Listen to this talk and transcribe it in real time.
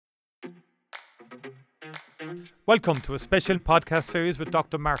Welcome to a special podcast series with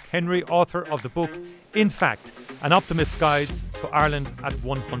Dr. Mark Henry, author of the book, In Fact, An Optimist's Guide to Ireland at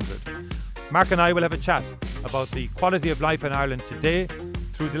 100. Mark and I will have a chat about the quality of life in Ireland today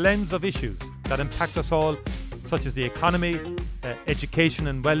through the lens of issues that impact us all, such as the economy, education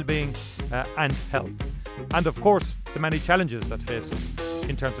and well-being, and health. And of course, the many challenges that face us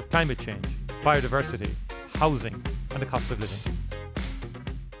in terms of climate change, biodiversity, housing and the cost of living.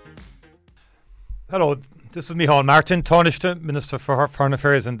 Hello, this is Micheál Martin, Tánaiste, Minister for Foreign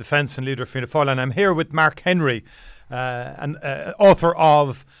Affairs and Defence and leader of Fianna Fáil, and I'm here with Mark Henry, author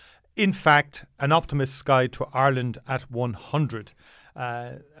of In Fact, An Optimist's Guide to Ireland at 100,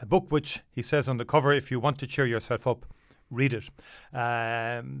 a book which he says on the cover, if you want to cheer yourself up, read it.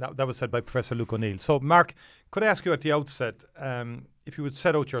 That was said by Professor Luke O'Neill. So, Mark, could I ask you at the outset, if you would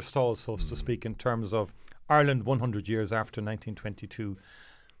set out your stalls, so to speak, in terms of Ireland 100 years after 1922?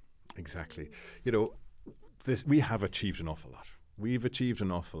 Exactly. You know, we have achieved an awful lot. We've achieved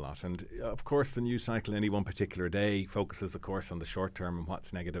an awful lot. And of course, the news cycle any one particular day focuses, of course, on the short term and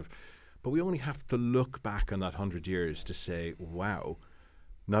what's negative. But we only have to look back on that 100 years to say, wow,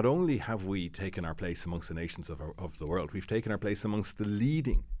 not only have we taken our place amongst the nations of the world, we've taken our place amongst the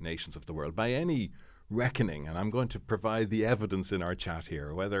leading nations of the world by any reckoning. And I'm going to provide the evidence in our chat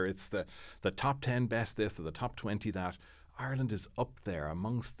here, whether it's the top 10 best this or the top 20 that. Ireland is up there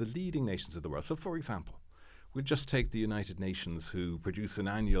amongst the leading nations of the world. So, for example, we'll just take the United Nations, who produce an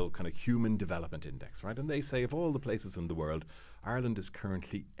annual kind of human development index, right? And they say of all the places in the world, Ireland is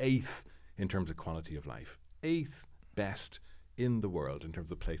currently 8th in terms of quality of life, 8th best in the world in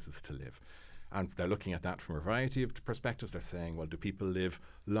terms of places to live. And they're looking at that from a variety of perspectives. They're saying, well, do people live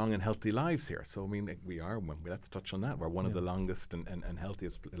long and healthy lives here? So, I mean, we are, let's touch on that. We're one of the longest and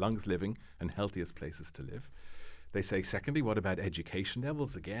longest living and healthiest places to live. They say, secondly, what about education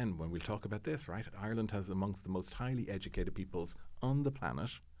levels? Again, when we'll talk about this, right? Ireland has amongst the most highly educated peoples on the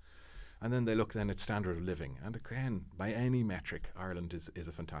planet. And then they look then at standard of living. And again, by any metric, Ireland is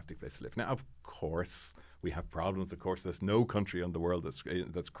a fantastic place to live. Now, of course, we have problems. Of course, there's no country in the world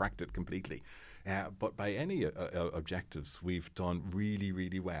that's cracked it completely. But by any objectives, we've done really,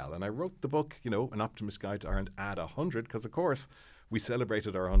 really well. And I wrote the book, An Optimist's Guide to Ireland at 100, because, of course, we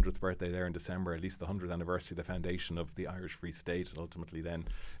celebrated our 100th birthday there in December, at least the 100th anniversary of the foundation of the Irish Free State, and ultimately then,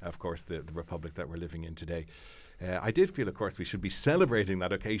 of course, the republic that we're living in today. I did feel, of course, we should be celebrating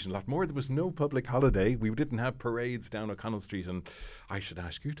that occasion a lot more. There was no public holiday. We didn't have parades down O'Connell Street. And I should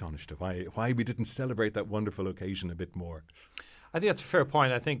ask you, Tánaiste, why we didn't celebrate that wonderful occasion a bit more. I think that's a fair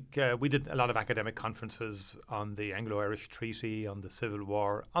point. I think we did a lot of academic conferences on the Anglo-Irish Treaty, on the Civil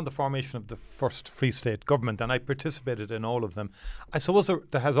War, on the formation of the first Free State government, and I participated in all of them. I suppose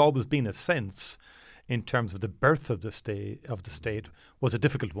there has always been a sense in terms of the birth of the state was a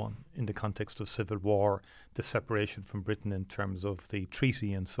difficult one in the context of civil war, the separation from Britain in terms of the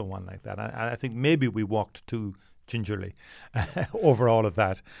treaty and so on like that. I think maybe we walked too gingerly over all of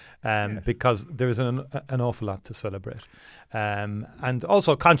that, yes, because there is an awful lot to celebrate. And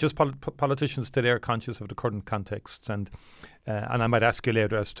also conscious politicians today are conscious of the current contexts. And I might ask you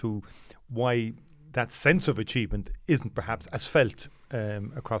later as to why that sense of achievement isn't perhaps as felt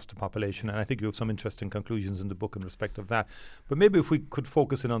across the population. And I think you have some interesting conclusions in the book in respect of that. But maybe if we could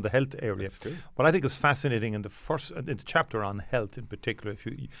focus in on the health area. What I think is fascinating in the chapter on health in particular, if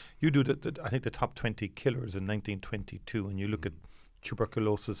you do I think the top 20 killers in 1922, and you look at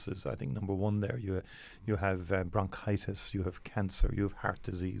tuberculosis is, I think, number one there. You have bronchitis, you have cancer, you have heart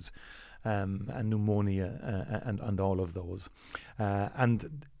disease, and pneumonia, and all of those.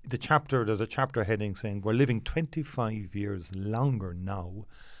 And there's a chapter heading saying we're living 25 years longer now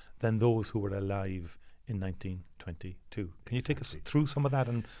than those who were alive in 1922. Can you take us through some of that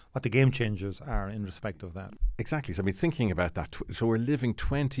and what the game changers are in respect of that? Exactly. So, I mean, thinking about that, so we're living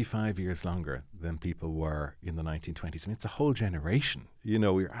 25 years longer than people were in the 1920s. I mean, it's a whole generation.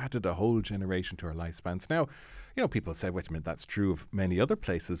 We added a whole generation to our lifespans. Now, people say, wait a minute, that's true of many other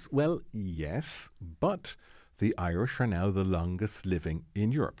places. Well, yes, but the Irish are now the longest living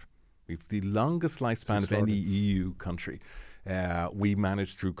in Europe. We've the longest lifespan of any EU country. We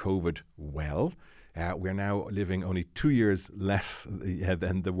managed through COVID well. We're now living only 2 years less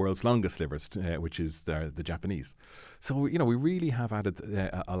than the world's longest livers, which is the Japanese. So, we really have added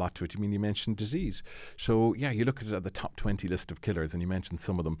a lot to it. You mentioned disease. So, you look at the top 20 list of killers, and you mentioned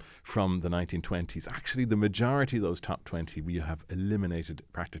some of them from the 1920s. Actually, the majority of those top 20 we have eliminated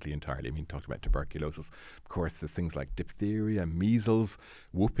practically entirely. Talked about tuberculosis. Of course, there's things like diphtheria, measles,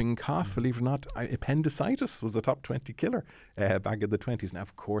 whooping cough, believe it or not. Appendicitis was a top 20 killer back in the 20s. Now,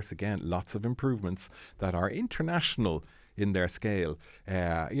 of course, again, lots of improvements that our international in their scale.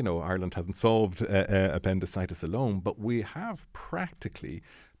 Ireland hasn't solved appendicitis alone, but we have practically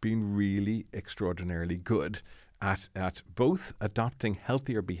been really extraordinarily good at both adopting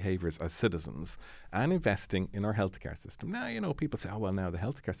healthier behaviours as citizens and investing in our healthcare system. Now, people say, now the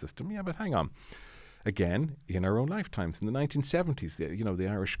healthcare system. Yeah, but hang on. Again, in our own lifetimes, in the 1970s, the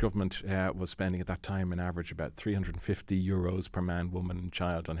Irish government was spending at that time an average about €350 per man, woman and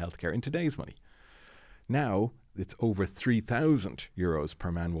child on healthcare in today's money. Now, it's over €3,000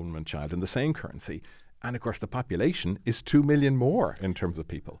 per man, woman and child in the same currency. And of course, the population is 2 million more in terms of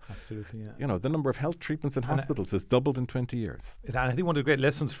people. Absolutely, yeah. The number of health treatments in hospitals has doubled in 20 years. And I think one of the great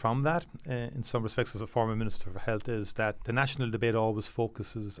lessons from that, in some respects as a former Minister for Health, is that the national debate always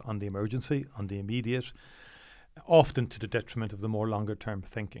focuses on the emergency, on the immediate, often to the detriment of the more longer term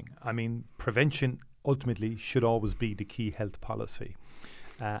thinking. I mean, prevention ultimately should always be the key health policy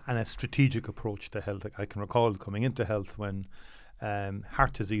and a strategic approach to health. I can recall coming into health when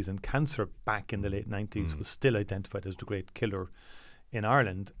heart disease and cancer back in the late 90s was still identified as the great killer in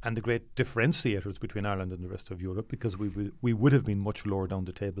Ireland and the great differentiators between Ireland and the rest of Europe, because we would have been much lower down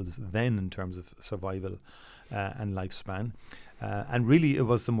the tables then in terms of survival and lifespan. And really it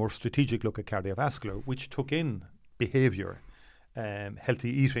was the more strategic look at cardiovascular, which took in behaviour, healthy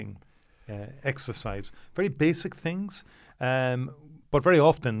eating, exercise, very basic things, but very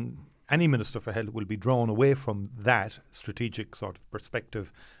often any Minister for Health will be drawn away from that strategic sort of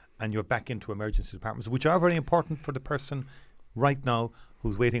perspective, and you're back into emergency departments, which are very important for the person right now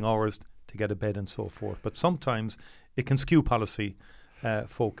who's waiting hours to get a bed and so forth. But sometimes it can skew policy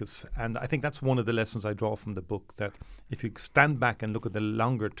focus. And I think that's one of the lessons I draw from the book, that if you stand back and look at the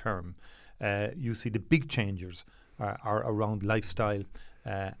longer term, you see the big changes are around lifestyle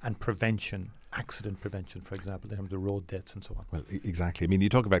and prevention. Accident prevention, for example, in terms of road deaths and so on. Well, exactly. I mean, you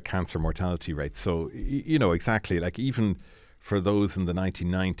talk about cancer mortality rates. So, exactly, like even for those in the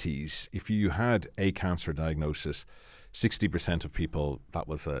 1990s, if you had a cancer diagnosis, 60% of people, that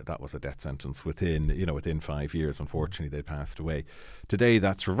was a death sentence within 5 years. Unfortunately, they passed away. Today,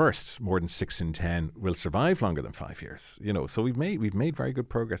 that's reversed. More than 6 in 10 will survive longer than 5 years. So we've made very good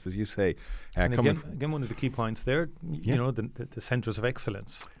progress, as you say. And again, one of the key points there, the centres of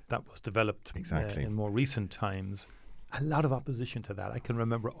excellence that was developed in more recent times. A lot of opposition to that. I can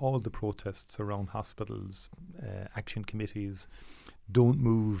remember all the protests around hospitals, action committees, don't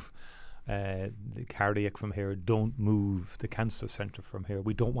move the cardiac from here, don't move the cancer centre from here.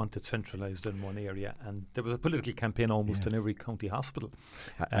 We don't want it centralised in one area. And there was a political campaign almost in every county hospital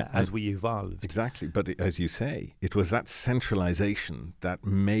as we evolved. Exactly. But as you say, it was that centralisation that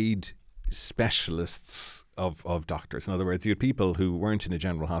made specialists of doctors. In other words, you had people who weren't in a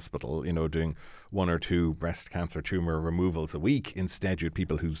general hospital, doing 1 or 2 breast cancer tumour removals a week. Instead, you had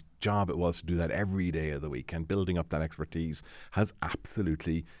people whose job it was to do that every day of the week, and building up that expertise has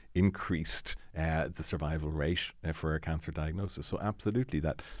absolutely increased the survival rate for a cancer diagnosis. So absolutely,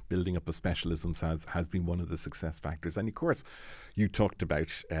 that building up of specialisms has been one of the success factors. And of course, you talked about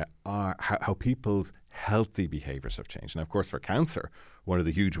how people's healthy behaviours have changed. And of course, for cancer, one of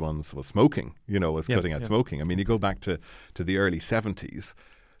the huge ones was smoking, cutting out smoking. I mean, you go back to the early 70s,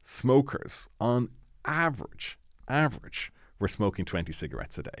 smokers on average were smoking 20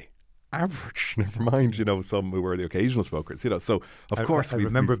 cigarettes a day. Average, never mind, some who were the occasional smokers, So, of course, I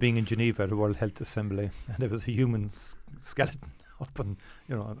remember being in Geneva at the World Health Assembly, and there was a human skeleton up on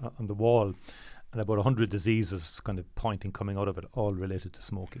the wall, and about 100 diseases kind of coming out of it, all related to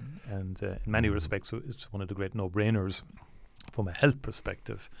smoking. And in many respects, it's one of the great no-brainers from a health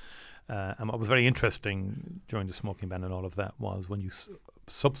perspective. And what was very interesting during the smoking ban and all of that was when you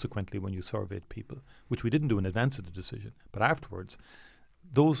subsequently, when you surveyed people, which we didn't do in advance of the decision, but afterwards,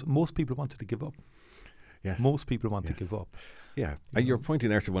 most people wanted to give up. Yes. Most people want to give up. Yeah. You're pointing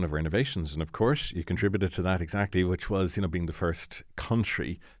there to one of our innovations, and of course you contributed to that exactly, which was, being the first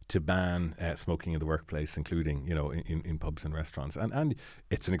country to ban smoking in the workplace, including, in pubs and restaurants. And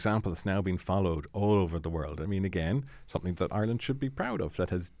it's an example that's now being followed all over the world. I mean, again, something that Ireland should be proud of, that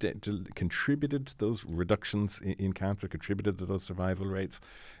has contributed to those reductions in cancer, contributed to those survival rates.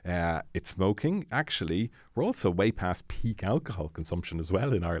 It's smoking. Actually, we're also way past peak alcohol consumption as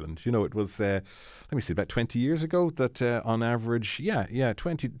well in Ireland. It was, about 20 years ago that on average,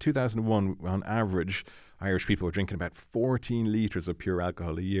 2001 on average, Irish people were drinking about 14 litres of pure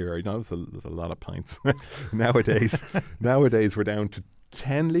alcohol a year. There's a lot of pints. Nowadays we're down to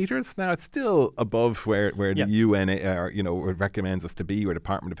 10 litres. Now, it's still above where the UN recommends us to be, or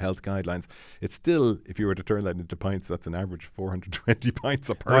Department of Health guidelines. It's still, if you were to turn that into pints, that's an average of 420 pints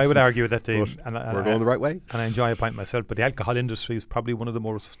a person. I would argue that we're going the right way. And I enjoy a pint myself, but the alcohol industry is probably one of the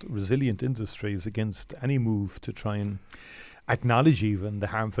most resilient industries against any move to try and acknowledge even the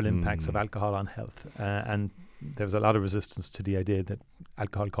harmful impacts of alcohol on health. And there's a lot of resistance to the idea that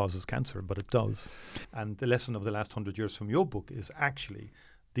alcohol causes cancer, but it does. And the lesson of the last 100 years from your book is actually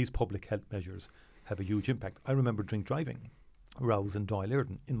these public health measures have a huge impact. I remember drink driving rows in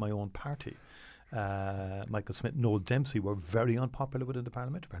Dáil in my own party. Michael Smith, Noel Dempsey were very unpopular within the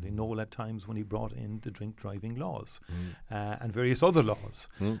Parliament. Apparently Noel at times when he brought in the drink driving laws and various other laws.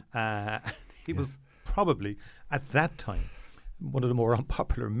 He was probably at that time one of the more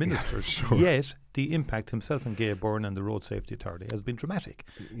unpopular ministers, yet the impact himself and Gay Byrne and the Road Safety Authority has been dramatic.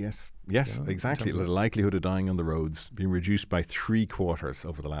 Yes, exactly. The likelihood of dying on the roads being reduced by 3/4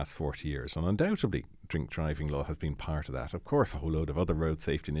 over the last 40 years. And undoubtedly, drink driving law has been part of that. Of course, a whole load of other road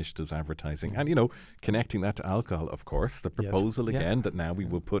safety initiatives, advertising, and, connecting that to alcohol, of course. The proposal that now we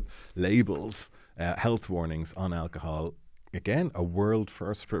will put labels, health warnings on alcohol. Again, a world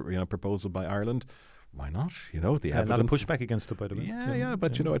first proposal by Ireland. Why not? The evidence. A lot of pushback against it, by the way.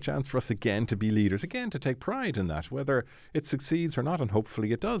 But a chance for us again to be leaders, again to take pride in that, whether it succeeds or not, and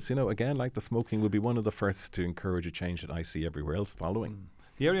hopefully it does. Again, like the smoking will be one of the first to encourage a change that I see everywhere else following.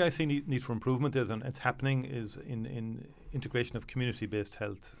 The area I see need for improvement is, and it's happening, is in integration of community-based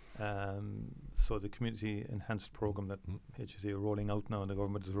health. So the community enhanced program that HSE are rolling out now, and the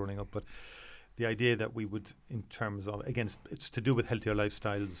government is rolling out, but the idea that we would, in terms of, again, it's to do with healthier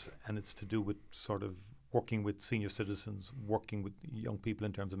lifestyles, and it's to do with sort of working with senior citizens, working with young people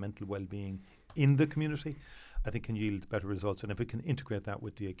in terms of mental well-being in the community, I think can yield better results. And if we can integrate that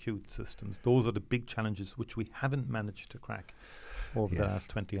with the acute systems, those are the big challenges which we haven't managed to crack over the last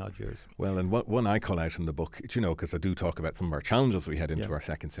 20 odd years. Well, and one I call out in the book, because I do talk about some of our challenges we had into our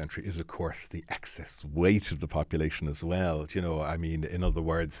second century, is of course the excess weight of the population as well. In other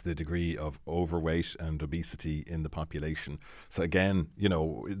words, the degree of overweight and obesity in the population. So again,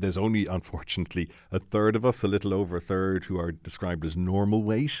 there's only unfortunately a third of us, a little over a third, who are described as normal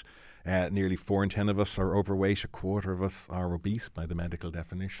weight. Nearly 4 in 10 of us are overweight. A quarter of us are obese by the medical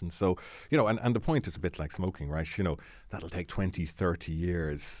definition. So, and the point is a bit like smoking, right? That'll take 20, 30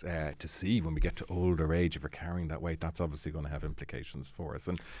 years to see when we get to older age. If we're carrying that weight, that's obviously going to have implications for us.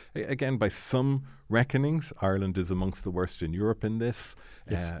 And again, by some reckonings, Ireland is amongst the worst in Europe in this.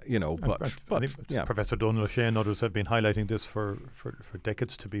 Yes. But Professor Donal O'Shea and others have been highlighting this for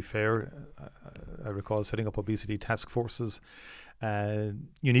decades, to be fair. I recall setting up obesity task forces.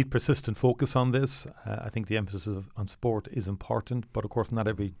 You need persistent focus on this. I think the emphasis on sport is important, but of course not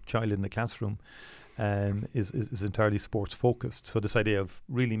every child in the classroom is entirely sports focused. So this idea of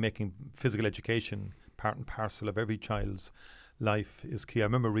really making physical education part and parcel of every child's life is key. I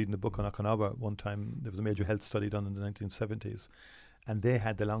remember reading a book on Okinawa one time. There was a major health study done in the 1970s, and they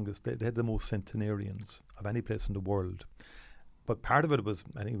had the longest, they had the most centenarians of any place in the world. But part of it was,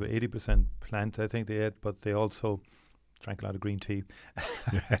 I think, about 80% plant, I think they ate, but they also drank a lot of green tea.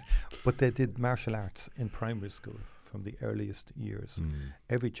 But they did martial arts in primary school from the earliest years.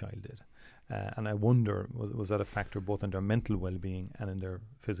 Every child did. And I wonder, was that a factor both in their mental well-being and in their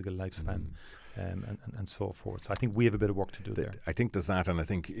physical lifespan and so forth. So I think we have a bit of work to do there. I think there's that, and I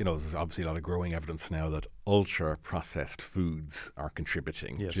think, there's obviously a lot of growing evidence now that ultra-processed foods are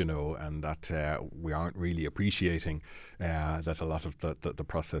contributing, and that we aren't really appreciating that a lot of the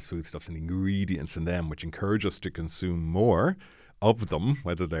processed food stuffs and the ingredients in them, which encourage us to consume more of them,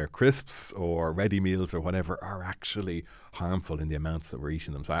 whether they're crisps or ready meals or whatever, are actually harmful in the amounts that we're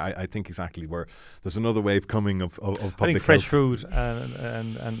eating them. So I think exactly where there's another wave coming of public I think fresh health. food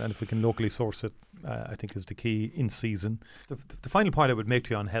and if we can locally source it, I think is the key in season. The final point I would make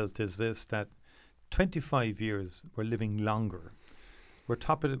to you on health is this, that 25 years we're living longer. We're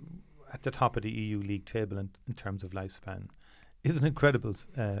at the top of the EU league table in terms of lifespan. It's an incredible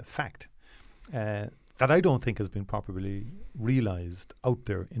fact. That I don't think has been properly realised out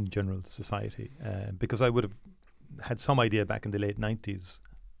there in general society, because I would have had some idea back in the late 90s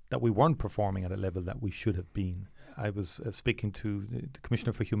that we weren't performing at a level that we should have been. I was speaking to the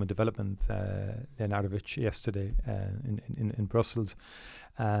Commissioner for Human Development, Leonardovich, yesterday in Brussels,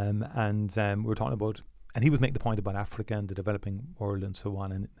 and we were talking about, and he was making the point about Africa and the developing world and so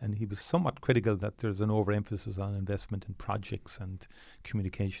on, and he was somewhat critical that there's an overemphasis on investment in projects and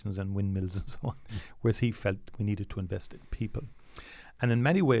communications and windmills and so on, whereas he felt we needed to invest in people. And in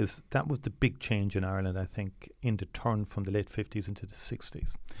many ways, that was the big change in Ireland, I think, in the turn from the late 50s into the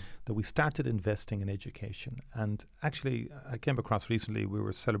 60s, that we started investing in education. And actually, I came across recently, we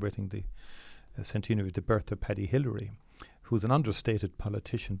were celebrating the centenary of the birth of Paddy Hillary, who's an understated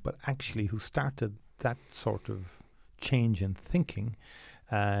politician, but actually who started that sort of change in thinking.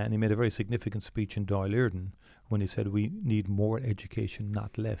 And he made a very significant speech in Dáil when he said, we need more education,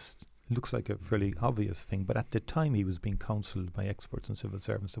 not less. Looks like a fairly obvious thing, but at the time he was being counselled by experts and civil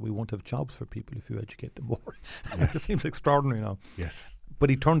servants that we won't have jobs for people if you educate them more. Yes. It seems extraordinary now. Yes. But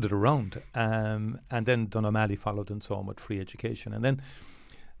he turned it around. And then Don O'Malley followed and so on with free education. And then,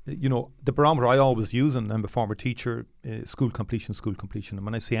 the barometer I always use, and I'm a former teacher, school completion. And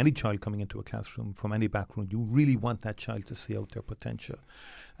when I see any child coming into a classroom from any background, you really want that child to see out their potential.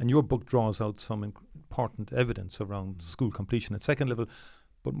 And your book draws out some important evidence around school completion at second level,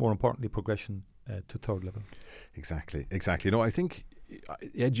 but more importantly, progression to third level. Exactly. I think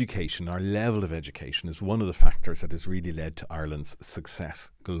education, our level of education, is one of the factors that has really led to Ireland's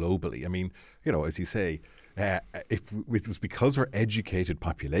success globally. I mean, as you say, if it was because we're educated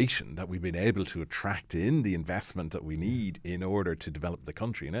population that we've been able to attract in the investment that we need in order to develop the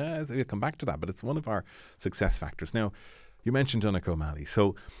country. And we'll come back to that, but it's one of our success factors. Now, you mentioned Donnacha O'Malley.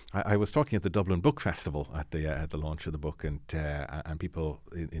 So I was talking at the Dublin Book Festival at the launch of the book, and people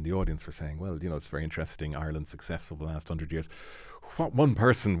in the audience were saying, well, it's very interesting, Ireland's success over the last 100 years. What one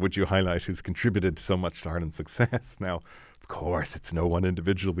person would you highlight who's contributed so much to Ireland's success? Now, of course, it's no one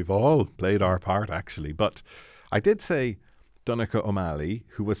individual. We've all played our part, actually. But I did say Donnacha O'Malley,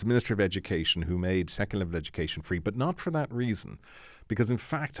 who was the Minister of Education, who made second-level education free, but not for that reason. Because in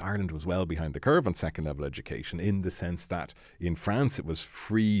fact, Ireland was well behind the curve on second-level education, in the sense that in France it was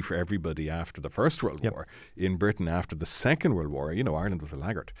free for everybody after the First World War. In Britain after the Second World War, Ireland was a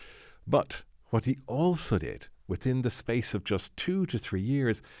laggard. But what he also did within the space of just 2 to 3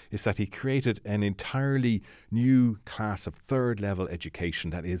 years is that he created an entirely new class of third-level education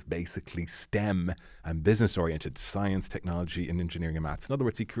that is basically STEM and business-oriented, science, technology and engineering and maths. In other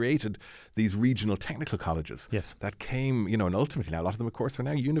words, he created these regional technical colleges that came, and ultimately now a lot of them, of course, are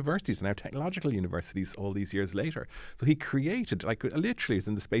now universities, and now technological universities all these years later. So he created, literally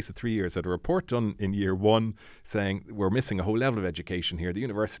within the space of 3 years, had a report done in year one saying we're missing a whole level of education here. The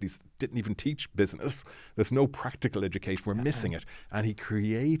universities didn't even teach business. There's no practical education. We're missing it. And he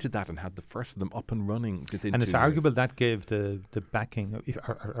created that and had the first of them up and running within 2 years. And it's arguable that gave the backing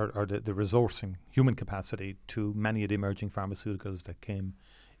or the resourcing, human capacity to many of the emerging pharmaceuticals that came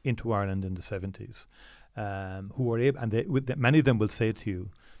into Ireland in the 70s, who were able, and many of them will say to you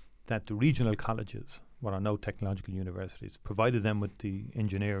that the regional colleges, what are now technological universities, provided them with the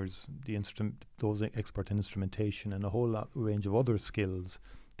engineers, those expert in instrumentation, and a whole range of other skills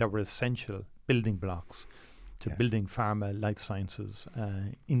that were essential building blocks to building pharma, life sciences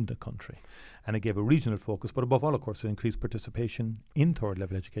in the country. And it gave a regional focus, but above all, of course, it increased participation in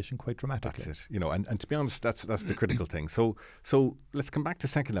third-level education quite dramatically. That's it. And to be honest, that's the critical thing. So let's come back to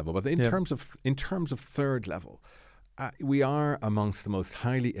second level. But in terms of third level, we are amongst the most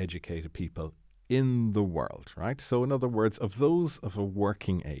highly educated people in the world, right? So in other words, of those of a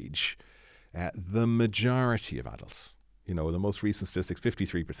working age, the majority of adults, the most recent statistics,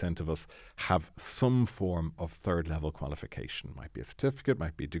 53% of us have some form of third-level qualification. Might be a certificate,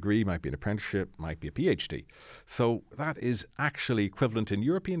 might be a degree, might be an apprenticeship, might be a PhD. So that is actually equivalent in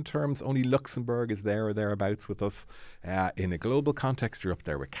European terms. Only Luxembourg is there or thereabouts with us. In a global context, you're up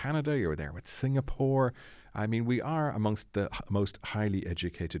there with Canada, you're there with Singapore. I mean, we are amongst the most highly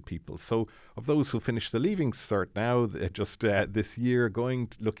educated people. So of those who finish the Leaving Cert now, just this year,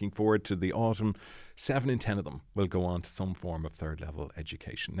 looking forward to the autumn, 7 in 10 of them will go on to some form of third-level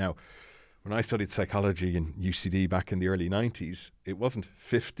education. Now, when I studied psychology in UCD back in the early 90s, it wasn't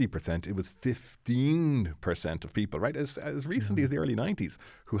 50%, it was 15% of people, right? As recently as the early 90s,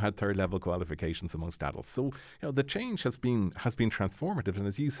 who had third-level qualifications amongst adults. So, the change has been transformative. And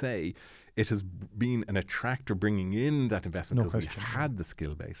as you say, it has been an attractor bringing in that investment because we had the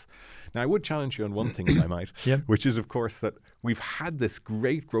skill base. Now, I would challenge you on one thing, if I might, which is, of course, that we've had this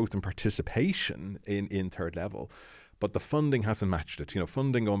great growth and participation in third level, but the funding hasn't matched it.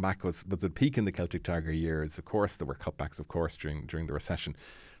 Funding going back was at peak in the Celtic Tiger years. Of course, there were cutbacks, of course, during the recession.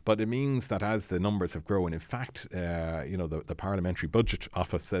 But it means that as the numbers have grown, in fact, the Parliamentary Budget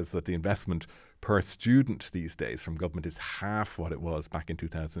Office says that the investment per student these days from government is half what it was back in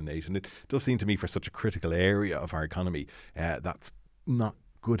 2008. And it does seem to me, for such a critical area of our economy, that's not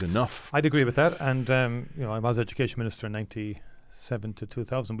good enough. I'd agree with that. And, I was Education Minister in 97 to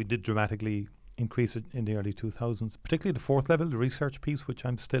 2000. We did dramatically increase it in the early 2000s, particularly the fourth level, the research piece, which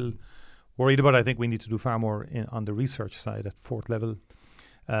I'm still worried about. I think we need to do far more on the research side at fourth level,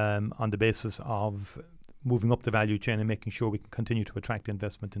 on the basis of moving up the value chain and making sure we can continue to attract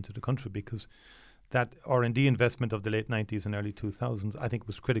investment into the country, because that R&D investment of the late 90s and early 2000s, I think,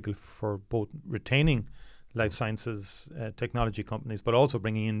 was critical for both retaining life sciences technology companies, but also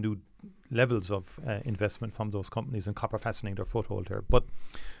bringing in new levels of investment from those companies and copper fastening their foothold here. But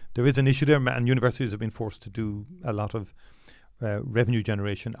there is an issue there, and universities have been forced to do a lot of revenue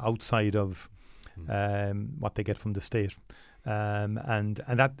generation outside of what they get from the state. And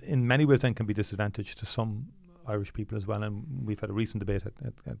that in many ways then can be disadvantage to some Irish people as well. And we've had a recent debate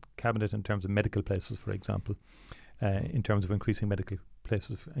at Cabinet in terms of medical places, for example, in terms of increasing medical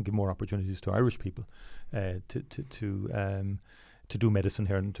places and give more opportunities to Irish people to do medicine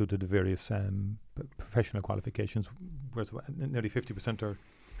here and to do the various professional qualifications, whereas nearly 50% are,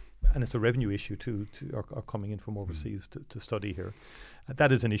 and it's a revenue issue too, are coming in from overseas to study here.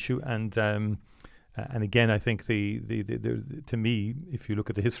 That is an issue, and again, I think to me, if you look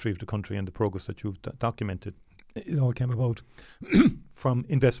at the history of the country and the progress that you've documented, it all came about from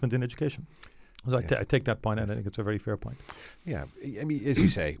investment in education. So Yes. I take that point, and I think it's a very fair point. Yeah, I mean, as you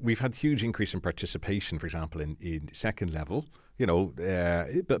say, we've had huge increase in participation, for example, in second level. But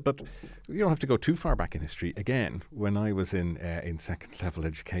you don't have to go too far back in history. Again, when I was in second level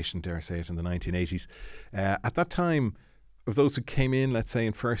education, dare I say it, in the 1980s, at that time, of those who came in, let's say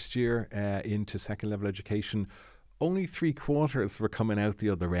in first year into second level education, only 3/4 were coming out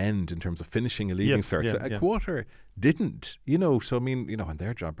the other end in terms of finishing a leaving cert. So a quarter didn't, So I mean, and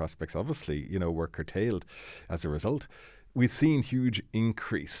their job prospects obviously, were curtailed as a result. We've seen huge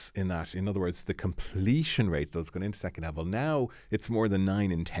increase in that. In other words, the completion rate that's going into second level, now it's more than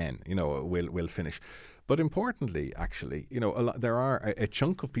 9 in 10, will finish. But importantly, actually, there are a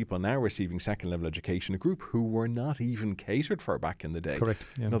chunk of people now receiving second level education, a group who were not even catered for back in the day. Correct.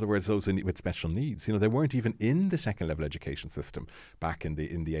 Yeah. In other words, those with special needs, they weren't even in the second level education system back in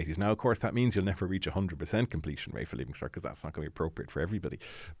the 80s. Now, of course, that means you'll never reach 100% completion rate for leaving cert, because that's not going to be appropriate for everybody.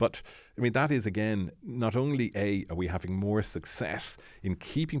 But I mean, that is, again, not only are we having more success in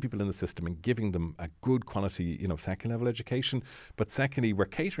keeping people in the system and giving them a good quality, second level education, but secondly, we're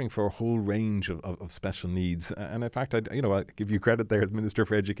catering for a whole range of special needs. And in fact, I give you credit there as Minister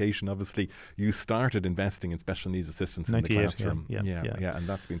for Education. Obviously, you started investing in special needs assistance in the classroom. Yeah, and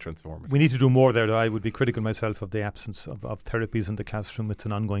that's been transformative. We need to do more there, though. I would be critical myself of the absence of therapies in the classroom. It's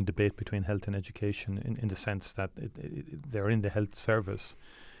an ongoing debate between health and education in the sense that they're in the health service.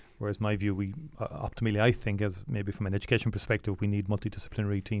 Whereas my view, optimally, I think, as maybe from an education perspective, we need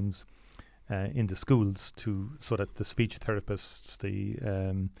multidisciplinary teams in the schools so that the speech therapists,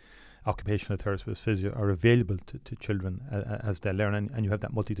 the occupational therapists, physio are available to children as they learn, and you have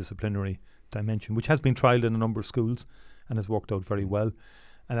that multidisciplinary dimension, which has been trialled in a number of schools and has worked out very well,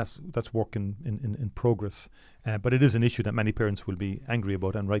 and that's work in progress. But it is an issue that many parents will be angry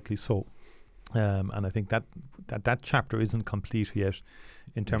about, and rightly so. And I think that chapter isn't complete yet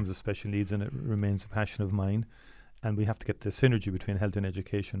in terms of special needs, and it remains a passion of mine. And we have to get the synergy between health and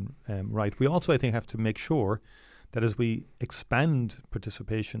education right. We also, I think, have to make sure that as we expand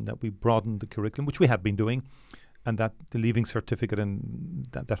participation, that we broaden the curriculum, which we have been doing, and that the leaving certificate and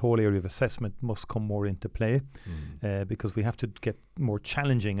that whole area of assessment must come more into play, because we have to get more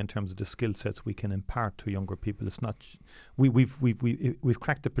challenging in terms of the skill sets we can impart to younger people. It's not we've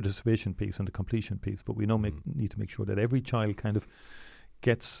cracked the participation piece and the completion piece, but we need to make sure that every child kind of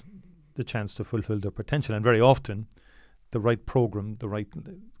gets the chance to fulfill their potential, and very often the right program, the right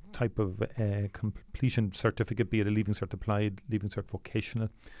type of completion certificate, be it a leaving cert applied, leaving cert vocational,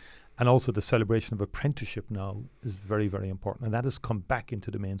 and also the celebration of apprenticeship now is very, very important, and that has come back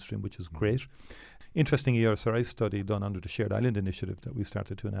into the mainstream, which is great. Interesting ESRI study done under the Shared Island Initiative that we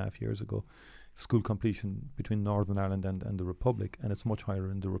started 2.5 years ago, school completion between Northern Ireland and the Republic, and it's much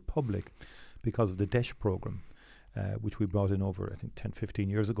higher in the Republic because of the DESH programme, which we brought in over, I think, 10-15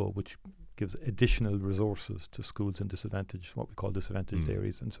 years ago, which gives additional resources to schools in what we call disadvantaged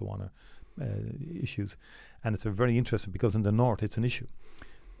areas and so on, issues. And it's very interesting because in the North it's an issue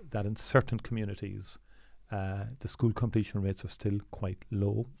that in certain communities the school completion rates are still quite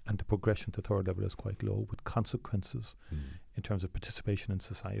low, and the progression to third level is quite low, with consequences in terms of participation in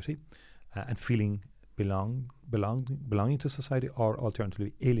society and feeling belonging to society, or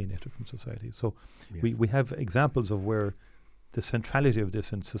alternatively alienated from society. So we have examples of where the centrality of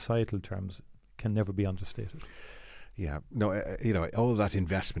this in societal terms can never be understated. Yeah, no, all of that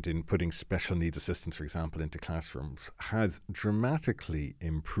investment in putting special needs assistance, for example, into classrooms has dramatically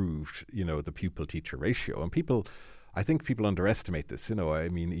improved, the pupil-teacher ratio. And people I think people underestimate this. I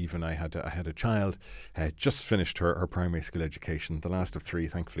mean, even I had a child just finished her primary school education, the last of 3.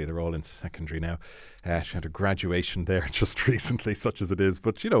 Thankfully, they're all in secondary now. She had a graduation there just recently, such as it is.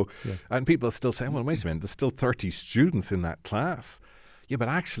 But and people still say, well, wait a minute, there's still 30 students in that class. Yeah, but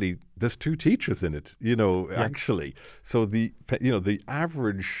actually, there's 2 teachers in it. Actually, so the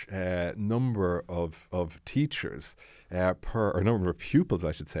average number of teachers or number of pupils,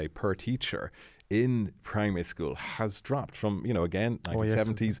 I should say, per teacher in primary school has dropped from, again,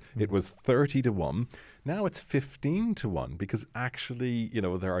 1970s, it was 30 to 1. Now it's 15 to 1 because actually,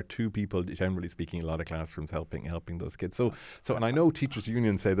 there are 2 people, generally speaking, in a lot of classrooms helping those kids. So, and I know teachers'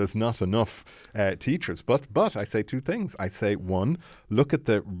 unions say there's not enough teachers, but I say 2 things. I say, 1, look at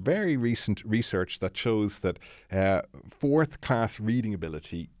the very recent research that shows that 4th class reading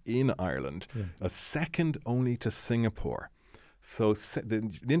ability in Ireland, a second only to Singapore. So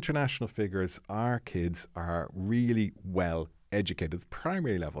the international figures, our kids are really well educated. It's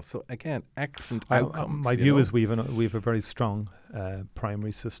primary level. So again, excellent outcomes. My view is we have a very strong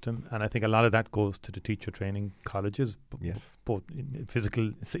primary system, and I think a lot of that goes to the teacher training colleges, both in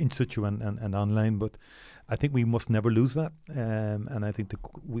physical, in situ and online. But I think we must never lose that. And I think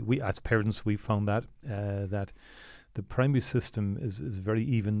we as parents, we found that the primary system is very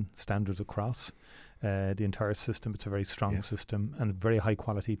even standards across the entire system. It's a very strong system and very high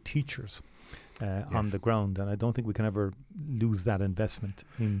quality teachers on the ground. And I don't think we can ever lose that investment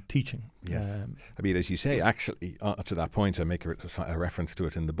in teaching. Yes. I mean, as you say, actually, to that point, I make a reference to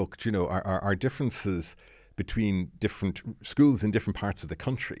it in the book. Our differences between different schools in different parts of the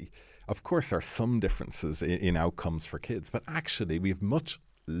country, of course, there are some differences in outcomes for kids, but actually we have much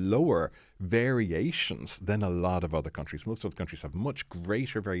lower variations than a lot of other countries. Most other countries have much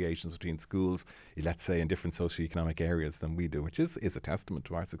greater variations between schools, let's say, in different socioeconomic areas than we do, which is a testament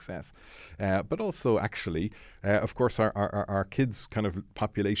to our success. But also, actually, of course, our kids' kind of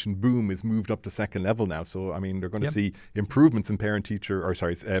population boom is moved up to second level now. So, I mean, they're going to see improvements in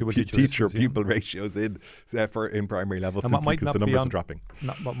teacher-pupil ratios in primary levels because the numbers are dropping.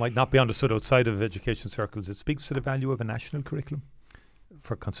 What might not be understood outside of education circles, it speaks to the value of a national curriculum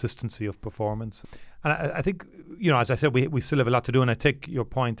for consistency of performance. And I think, as I said, we still have a lot to do. And I take your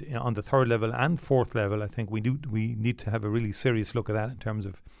point on the 3rd level and 4th level. I think we need to have a really serious look at that in terms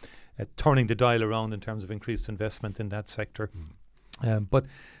of turning the dial around in terms of increased investment in that sector. But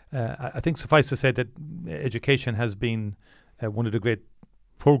I think suffice to say that education has been one of the great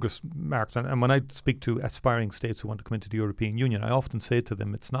progress marks. And when I speak to aspiring states who want to come into the European Union, I often say to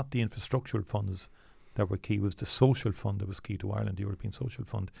them, it's not the infrastructural funds that were key, was the social fund that was key to Ireland, the European Social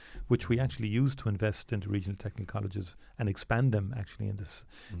Fund, which we actually used to invest into regional technical colleges and expand them actually in the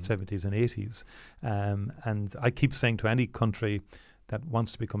 70s and 80s. And I keep saying to any country that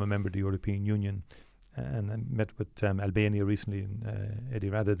wants to become a member of the European Union, and I met with Albania recently, and Eddie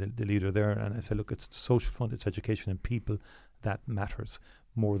Rada, the leader there, and I said, look, it's the social fund, it's education and people that matters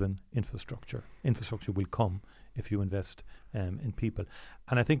more than infrastructure. Infrastructure will come if you invest in people.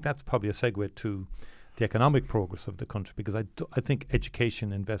 And I think that's probably a segue to the economic progress of the country, because I think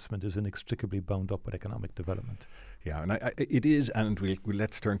education investment is inextricably bound up with economic development. Yeah, and it is, and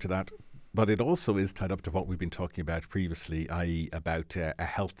let's turn to that. But it also is tied up to what we've been talking about previously, i.e. about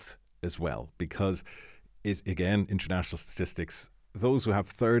health as well, because again, international statistics, those who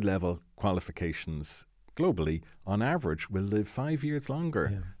have 3rd level qualifications globally, on average, will live 5 years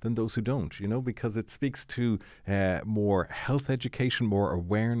longer than those who don't, because it speaks to more health education, more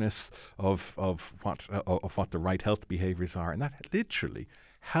awareness of what the right health behaviours are, and that literally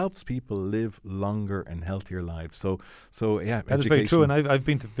helps people live longer and healthier lives. So that is very true. And I've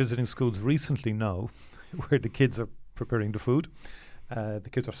been to visiting schools recently now, where the kids are preparing the food. The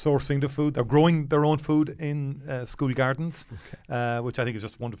kids are sourcing the food. They're growing their own food in school gardens, which I think is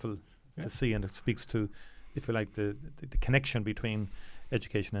just wonderful to see, and it speaks to, if you like, the connection between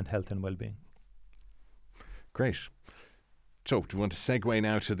education and health and well-being. Great. So, do you want to segue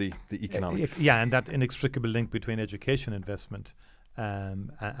now to the economics? And that inextricable link between education investment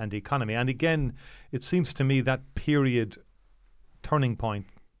and the economy. And again, it seems to me that period, turning point,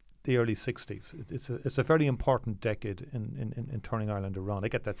 the early 60s, it's a very important decade in turning Ireland around. I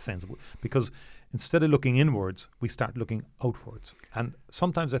get that sense, because instead of looking inwards, we start looking outwards. And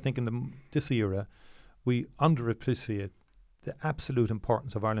sometimes I think in this era, we underappreciate the absolute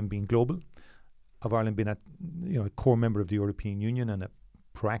importance of Ireland being global, of Ireland being a core member of the European Union and a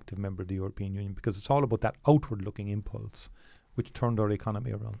proactive member of the European Union, because it's all about that outward-looking impulse which turned our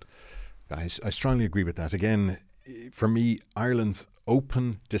economy around. I strongly agree with that. Again, for me, Ireland's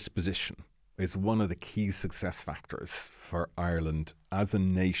open disposition is one of the key success factors for Ireland as a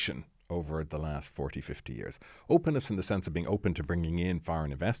nation over the last 40, 50 years. Openness in the sense of being open to bringing in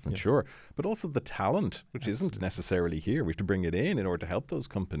foreign investment, sure, but also the talent, which isn't necessarily here. We have to bring it in order to help those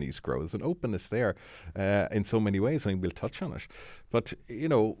companies grow. There's an openness there in so many ways. I mean, we'll touch on it. But, you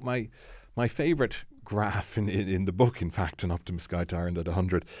know, my favourite graph in the book, in fact, an Optimist Guide to Ireland at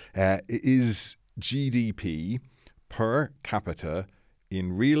 100, is GDP per capita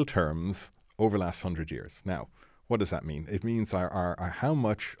in real terms over the last 100 years. Now, what does that mean? It means our how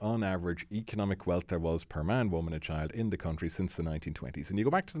much, on average, economic wealth there was per man, woman and child in the country since the 1920s. And you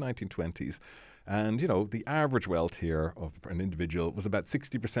go back to the 1920s and, you know, the average wealth here of an individual was about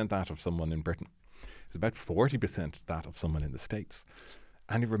 60% that of someone in Britain. It was about 40% that of someone in the States.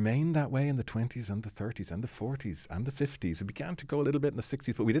 And it remained that way in the 20s and the 30s and the 40s and the 50s. It began to go a little bit in the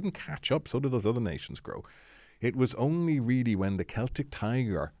 60s, but we didn't catch up. So did those other nations grow. It was only really when the Celtic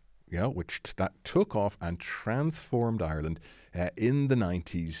Tiger, that took off and transformed Ireland in the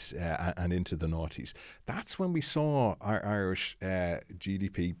 90s and into the noughties. That's when we saw our Irish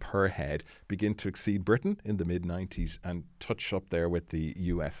GDP per head begin to exceed Britain in the mid-90s and touch up there with the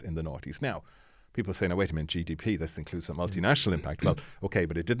US in the noughties. Now, people say, now, wait a minute, GDP, this includes some multinational impact. Well, okay,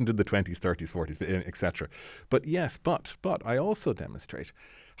 but it didn't in the 20s, 30s, 40s, etc. But yes, but I also demonstrate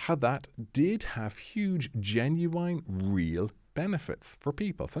how that did have huge, genuine, real benefits for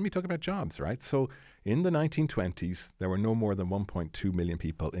people. So let me talk about jobs, right? So in the 1920s, there were no more than 1.2 million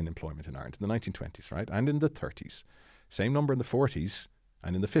people in employment in Ireland, in the 1920s, right? And in the 30s. Same number in the 40s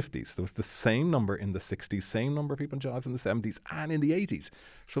and in the 50s. There was the same number in the 60s, same number of people in jobs in the 70s and in the 80s.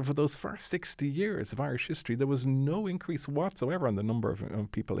 So for those first 60 years of Irish history, there was no increase whatsoever in the number of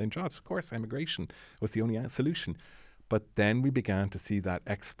people in jobs. Of course, emigration was the only solution. But then we began to see that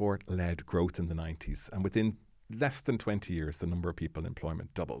export-led growth in the 90s. And within less than 20 years, the number of people in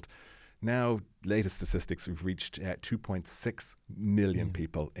employment doubled. Now, latest statistics, we've reached 2.6 million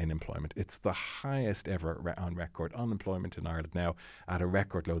people in employment. It's the highest ever on record. Unemployment in Ireland now at a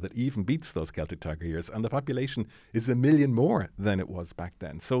record low that even beats those Celtic Tiger years. And the population is 1 million more than it was back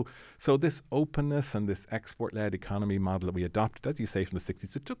then. So this openness and this export-led economy model that we adopted, as you say, from the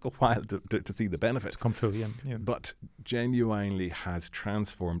 60s, it took a while to see the benefits. Come true, yeah. But genuinely has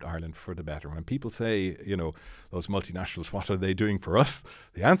transformed Ireland for the better. When people say, you know, those multinationals, what are they doing for us?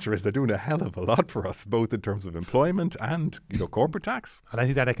 The answer is they're doing a hell of a lot for us, both in terms of employment and, you know, corporate tax. And I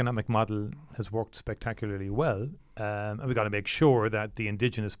think that economic model has worked spectacularly well. And we've got to make sure that the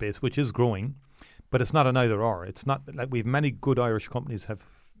indigenous base, which is growing, but it's not an either or. It's not like we've many good Irish companies have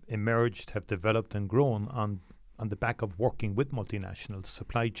emerged, have developed and grown on the back of working with multinationals,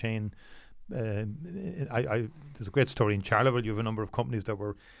 supply chain. There's a great story in Charleville. You have a number of companies that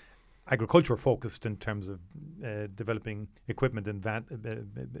were agriculture focused in terms of developing equipment and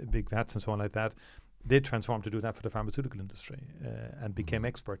big vats and so on like that. They transformed to do that for the pharmaceutical industry and became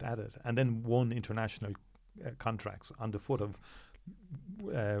expert at it, and then won international contracts on the foot of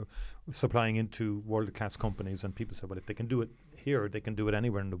supplying into world-class companies. And people said, well, if they can do it here, they can do it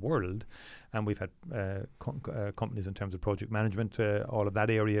anywhere in the world. And we've had companies in terms of project management, all of that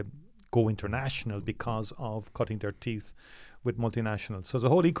area go international because of cutting their teeth with multinationals. So the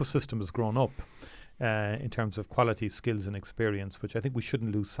whole ecosystem has grown up in terms of quality, skills and experience, which I think we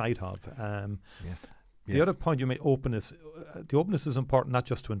shouldn't lose sight of. Yes. The other point you made, openness. The openness is important not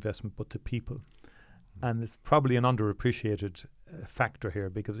just to investment but to people. And it's probably an underappreciated factor here,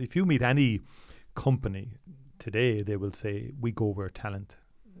 because if you meet any company today, they will say, we go where talent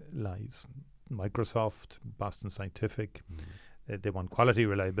lies. Microsoft, Boston Scientific, they want quality,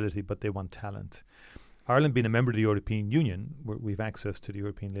 reliability, but they want talent. Ireland being a member of the European Union, we've access to the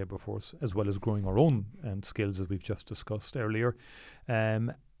European labour force, as well as growing our own skills, as we've just discussed earlier.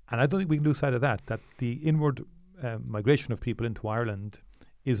 And I don't think we can lose sight of that the inward migration of people into Ireland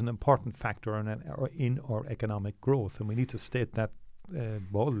is an important factor in our economic growth. And we need to state that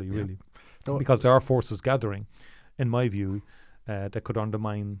boldly, really. No, because there are forces gathering, in my view, that could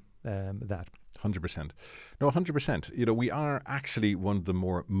undermine that. 100%. No, 100%. You know, we are actually one of the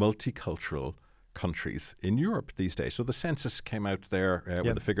more multicultural countries in Europe these days. So the census came out there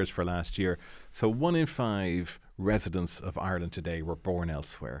with the figures for last year. So 1 in 5 residents of Ireland today were born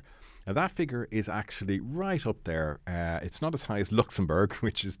elsewhere. Now that figure is actually right up there. It's not as high as Luxembourg,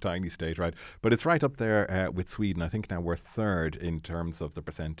 which is a tiny state, right? But it's right up there with Sweden. I think now we're third in terms of the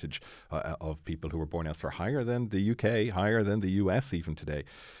percentage of people who were born elsewhere, higher than the UK, higher than the US even today.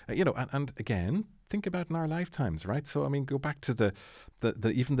 You know, and again, think about in our lifetimes, right? So, I mean, go back to the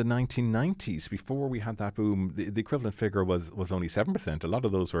even the 1990s, before we had that boom, the equivalent figure was only 7%. A lot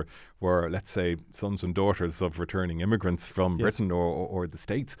of those were, let's say, sons and daughters of returning immigrants from Britain or the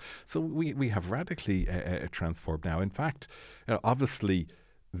States. So we have radically transformed now. In fact, obviously,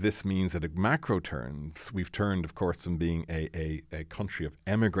 this means that in macro terms, we've turned, of course, from being a country of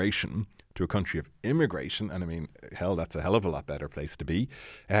emigration to a country of immigration. And I mean, hell, that's a hell of a lot better place to be.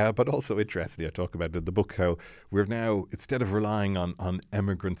 But also interestingly, I talk about in the book how we're now, instead of relying on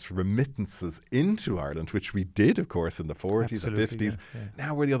immigrants' remittances into Ireland, which we did, of course, in the 40s and 50s,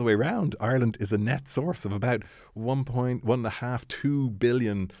 now we're the other way around. Ireland is a net source of about $2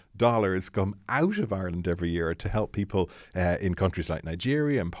 billion come out of Ireland every year to help people in countries like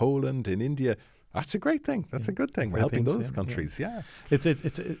Nigeria and Poland and India. That's a great thing. That's a good thing. We're helping those countries. Yeah.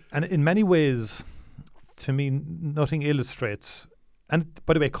 And in many ways, to me, nothing illustrates, and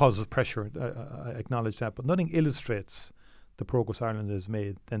by the way, it causes pressure. I acknowledge that, but nothing illustrates the progress Ireland has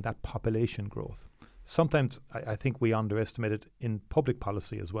made than that population growth. Sometimes I think we underestimate it in public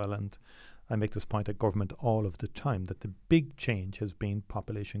policy as well, and I make this point at government all of the time, that the big change has been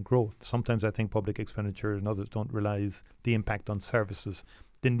population growth. Sometimes I think public expenditure and others don't realise the impact on services,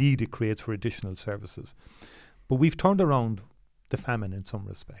 the need it creates for additional services. But we've turned around the famine in some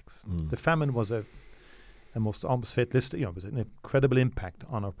respects. The famine was a most almost fatalistic, it was an incredible impact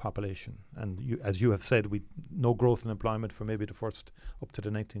on our population. And as you have said, no growth in employment for maybe the first up to the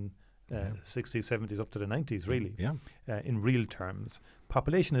 1960s, 70s, up to the 90s, really, in real terms.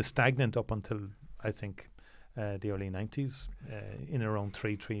 Population is stagnant up until, I think, the early 90s, in around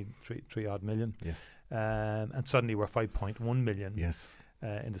 3 odd million. Yes. And suddenly we're 5.1 million. Yes.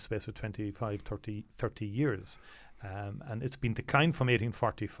 In the space of 25, 30 years. And it's been declined from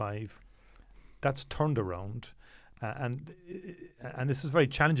 1845. That's turned around. And this is very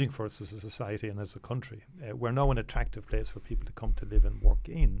challenging for us as a society and as a country. We're now an attractive place for people to come to live and work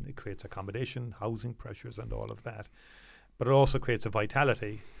in. It creates accommodation, housing pressures and all of that. But it also creates a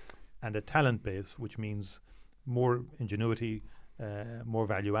vitality and a talent base, which means more ingenuity, more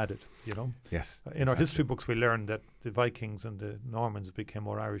value added, Yes. In our history books, we learned that the Vikings and the Normans became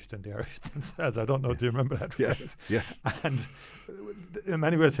more Irish than the Irish themselves. I don't know, do you remember that? Yes. And in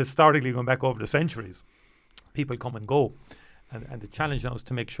many ways, historically, going back over the centuries, people come and go. And the challenge now is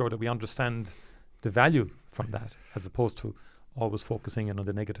to make sure that we understand the value from that, as opposed to always focusing in on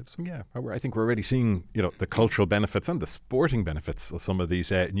the negatives. Yeah, I think we're already seeing, the cultural benefits and the sporting benefits of some of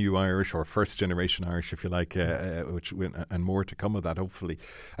these new Irish or first generation Irish, if you like, and more to come of that, hopefully.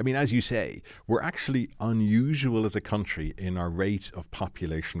 I mean, as you say, we're actually unusual as a country in our rate of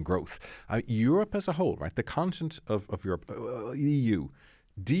population growth. Europe as a whole, right? The continent of Europe, EU,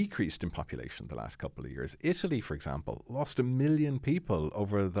 decreased in population the last couple of years. Italy, for example, lost 1 million people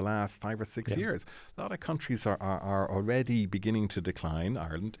over the last 5 or 6 years. A lot of countries are already beginning to decline.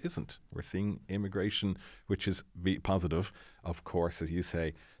 Ireland isn't. We're seeing immigration, which is positive. Of course, as you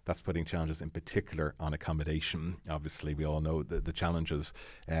say, that's putting challenges in particular on accommodation. Obviously, we all know the challenges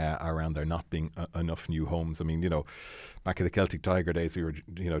around there not being enough new homes. I mean, back in the Celtic Tiger days, we were,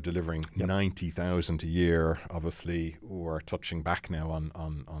 delivering 90,000 a year. Obviously, we're touching back now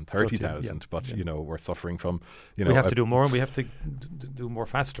on 30,000, but, we're suffering from, we have to do more, and we have to do more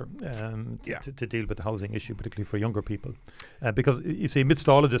faster to deal with the housing issue, particularly for younger people. Because, you see, amidst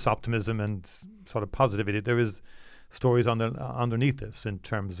all of this optimism and sort of positivity, there is stories underneath this in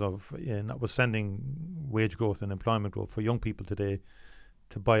terms of notwithstanding wage growth and employment growth for young people today.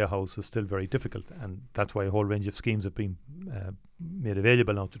 To buy a house is still very difficult, and that's why a whole range of schemes have been made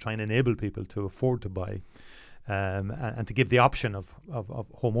available now to try and enable people to afford to buy, and to give the option of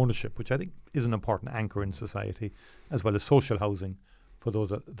home ownership, which I think is an important anchor in society, as well as social housing for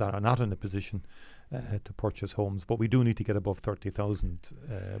those that are not in a position to purchase homes. But we do need to get above 30,000.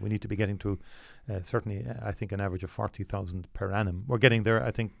 We need to be getting to certainly, I think, an average of 40,000 per annum. We're getting there,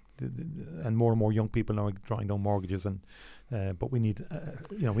 I think, and more young people now are drawing down mortgages, and but we need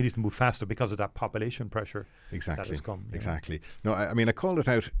to move faster because of that population pressure that has come. Exactly. No, I mean, I called it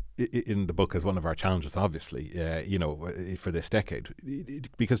out in the book as one of our challenges, obviously, for this decade,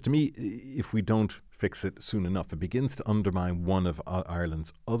 because to me, if we don't fix it soon enough, it begins to undermine one of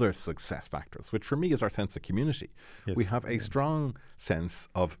Ireland's other success factors, which for me is our sense of community. Yes. We have a strong sense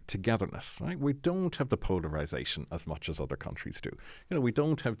of togetherness, right? We don't have the polarization as much as other countries do. We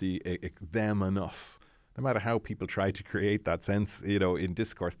don't have the them and us. No matter how people try to create that sense, in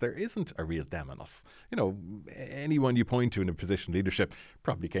discourse, there isn't a real them and us. Anyone you point to in a position of leadership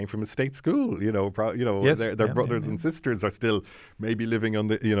probably came from a state school. Their brothers and sisters are still maybe living on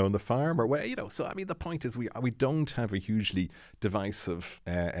the on the farm or So I mean, the point is we don't have a hugely divisive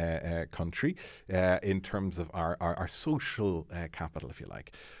country in terms of our social capital, if you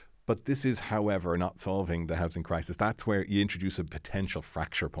like. But this is, however, not solving the housing crisis. That's where you introduce a potential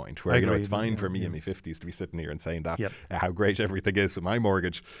fracture point where, it's fine for me in my 50s to be sitting here and saying that, how great everything is with my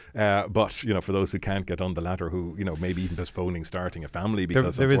mortgage. But, for those who can't get on the ladder, who, maybe even postponing starting a family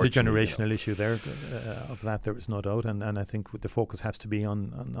because there is a generational issue there of that, there is no doubt. And I think the focus has to be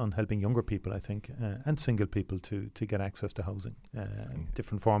on helping younger people, I think, and single people to get access to housing,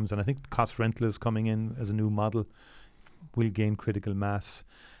 different forms. And I think cost rental is coming in as a new model, will gain critical mass.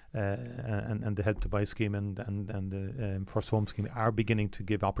 And the Help to Buy scheme and the First Home scheme are beginning to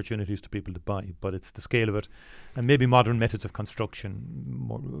give opportunities to people to buy, but it's the scale of it, and maybe modern methods of construction,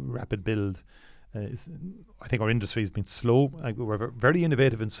 more rapid build. I think our industry has been slow. We're very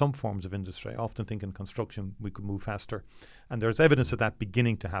innovative in some forms of industry. I often think in construction we could move faster, and there's evidence of that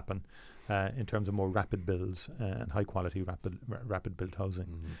beginning to happen in terms of more rapid builds and high quality rapid build housing.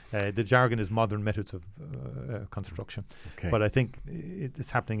 The jargon is modern methods of construction, but I think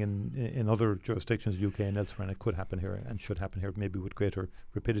it's happening in other jurisdictions, UK and elsewhere, and it could happen here and should happen here, maybe with greater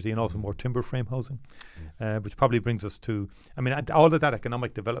rapidity, and also more timber frame housing, which probably brings us to, all of that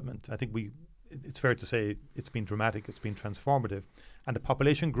economic development. I think it's fair to say it's been dramatic, it's been transformative, and the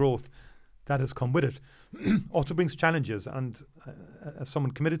population growth that has come with it also brings challenges. And as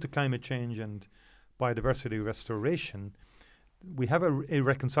someone committed to climate change and biodiversity restoration, we have a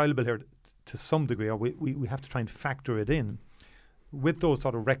irreconcilable here to some degree, or we have to try and factor it in with those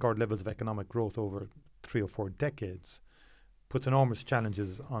sort of record levels of economic growth over 3 or 4 decades. Puts enormous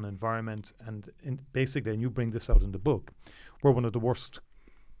challenges on environment, and basically, and you bring this out in the book, we're one of the worst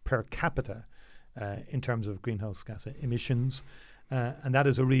per capita in terms of greenhouse gas emissions. And that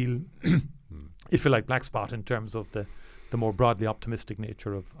is a real, if you like, black spot in terms of the more broadly optimistic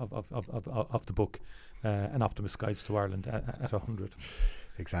nature of the book, An Optimist Guides to Ireland at 100.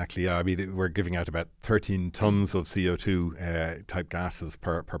 Exactly. Yeah. We're giving out about 13 tons of CO2 type gases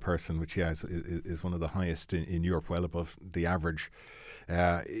per person, which is one of the highest in Europe, well above the average.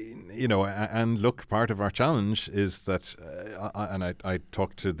 And look, part of our challenge is that, I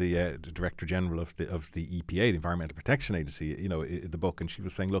talked to the Director General of the EPA, the Environmental Protection Agency, in the book, and she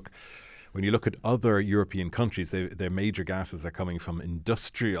was saying, look, when you look at other European countries, their major gases are coming from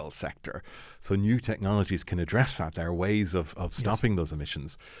industrial sector. So new technologies can address that. There are ways of stopping those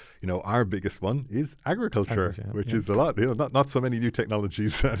emissions. Our biggest one is agriculture, which is a lot. Not so many new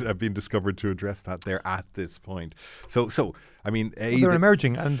technologies that have been discovered to address that there at this point. So they're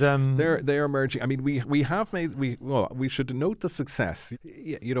emerging, and they're emerging. We have made we should note the success.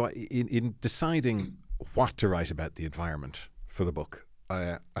 In deciding what to write about the environment for the book.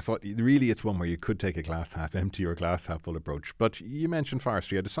 I thought really it's one where you could take a glass half empty or glass half full approach. But you mentioned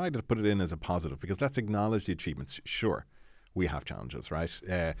forestry. I decided to put it in as a positive because let's acknowledge the achievements. Sure, we have challenges, right?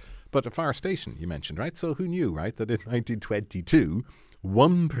 But afforestation, you mentioned, right? So who knew, right, that in 1922,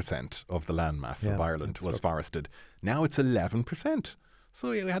 1% of the landmass of Ireland was forested. Now it's 11%.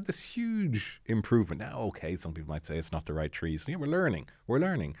 So we had this huge improvement. Now, okay, some people might say it's not the right trees. We're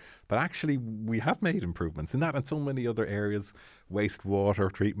learning. But actually, we have made improvements in that and so many other areas. Wastewater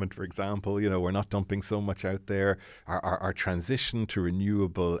treatment, for example, we're not dumping so much out there. Our transition to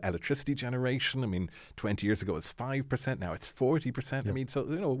renewable electricity generation, 20 years ago it was 5%, now it's 40%. Yeah.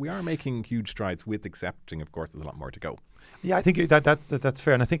 So, we are making huge strides with accepting, of course, there's a lot more to go. Yeah, I think that's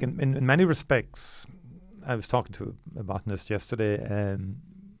fair. And I think in many respects, I was talking to a botanist yesterday,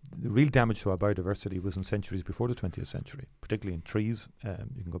 the real damage to our biodiversity was in centuries before the 20th century, particularly in trees.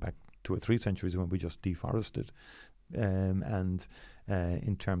 You can go back 2 or 3 centuries when we just deforested. And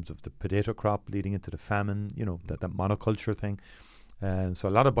in terms of the potato crop leading into the famine, that monoculture thing. So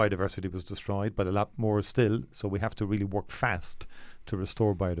a lot of biodiversity was destroyed, but a lot more still. So we have to really work fast to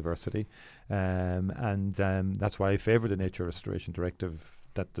restore biodiversity. And that's why I favour the Nature Restoration Directive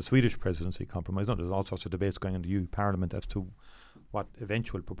that the Swedish presidency compromised on. There's all sorts of debates going in the EU Parliament as to what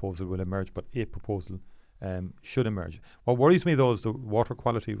eventual proposal will emerge, but a proposal should emerge. What worries me, though, is the water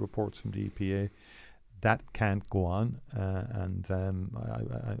quality reports from the EPA. That can't go on, and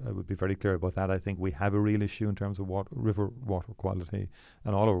I would be very clear about that. I think we have a real issue in terms of river water quality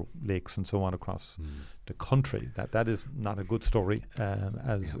and all our lakes and so on across the country. That is not a good story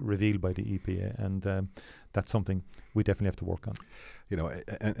as revealed by the EPA, and that's something we definitely have to work on.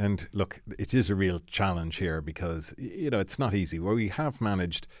 And look, it is a real challenge here because it's not easy. Well, we have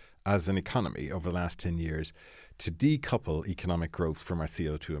managed as an economy over the last 10 years to decouple economic growth from our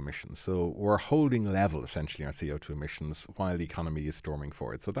CO2 emissions. So we're holding level, essentially, our CO2 emissions while the economy is storming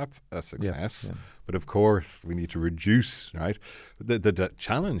forward. So that's a success. Yeah. But of course, we need to reduce, right? The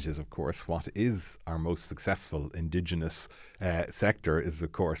challenge is, of course, what is our most successful indigenous sector is,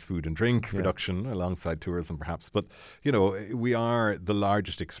 of course, food and drink production alongside tourism, perhaps. But, we are the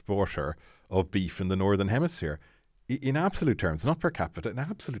largest exporter of beef in the Northern Hemisphere. In absolute terms, not per capita, in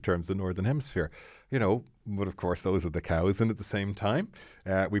absolute terms, the Northern Hemisphere, but of course those are the cows. And at the same time,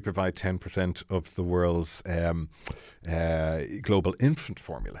 we provide 10% of the world's global infant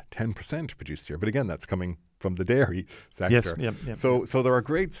formula, 10% produced here. But again, that's coming from the dairy sector. Yes, So there are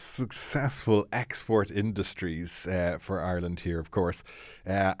great successful export industries for Ireland here, of course.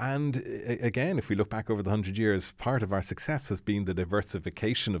 And again, if we look back over the 100 years, part of our success has been the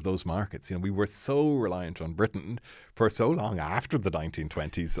diversification of those markets. We were so reliant on Britain for so long after the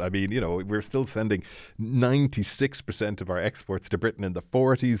 1920s. I mean, we're still sending 96% of our exports to Britain in the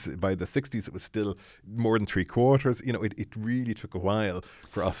 40s. By the 60s, it was still more than 3/4. It really took a while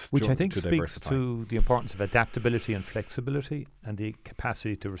for us Which I think to speaks diversify. to the importance of adaptability and flexibility and the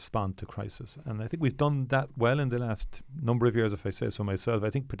capacity to respond to crisis. And I think we've done that well in the last number of years, if I say so myself. I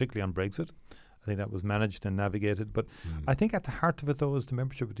think particularly on Brexit. I think that was managed and navigated. But I think at the heart of it, though, is the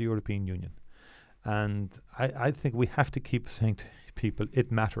membership of the European Union. And I think we have to keep saying to people,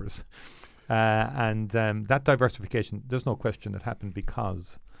 it matters. And that diversification, there's no question it happened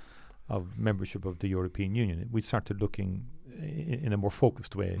because of membership of the European Union. We started looking in a more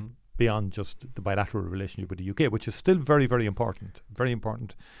focused way beyond just the bilateral relationship with the UK, which is still very, very important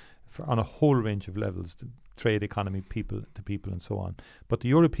on a whole range of levels, the trade, economy, people to people and so on. But the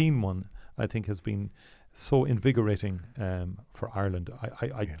European one, I think, has been so invigorating for Ireland.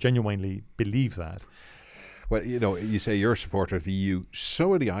 I genuinely believe that. Well, you say you're a supporter of the EU.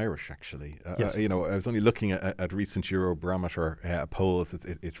 So are the Irish, actually. Yes. I was only looking at recent Eurobarometer polls.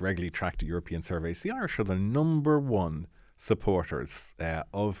 It's regularly tracked at European surveys. The Irish are the number one supporters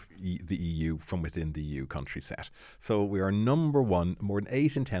of the EU from within the EU country set. So we are number one. More than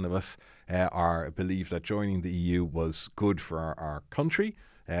 8 in 10 of us believe that joining the EU was good for our country.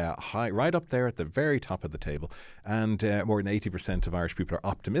 Right up there at the very top of the table. And more than 80% of Irish people are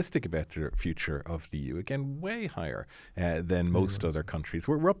optimistic about the future of the EU. Again, way higher than most other countries.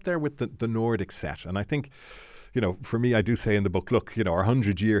 We're up there with the Nordic set. And I think, for me, I do say in the book, look, our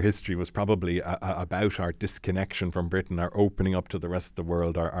 100-year history was probably about our disconnection from Britain, our opening up to the rest of the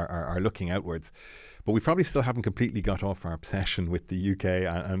world, our looking outwards. But we probably still haven't completely got off our obsession with the UK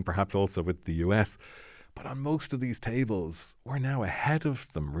and perhaps also with the US. But on most of these tables, we're now ahead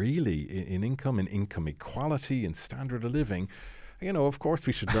of them, really, in income equality, and standard of living. Of course,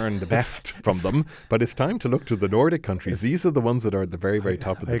 we should learn the best from them, but it's time to look to the Nordic countries. These are the ones that are at the very, very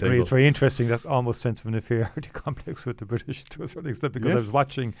top of the table. I agree. It's very interesting, that almost sense of an inferiority complex with the British to a certain extent, because I was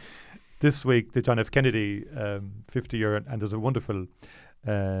watching this week the John F. Kennedy 50 year, and there's a wonderful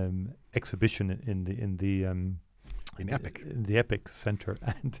exhibition in the Epic Centre,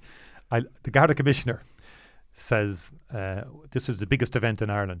 and the Garda Commissioner says this is the biggest event in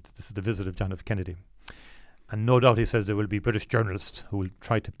Ireland. This is the visit of John F. Kennedy. And no doubt, he says, there will be British journalists who will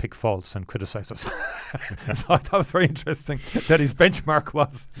try to pick faults and criticise us. So I thought it was very interesting that his benchmark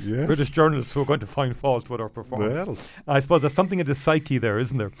was British journalists who are going to find fault with our performance. Well, I suppose there's something in the psyche there,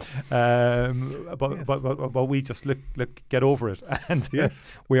 isn't there? But we just get over it. And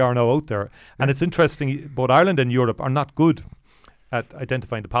we are now out there. And it's interesting, both Ireland and Europe are not good at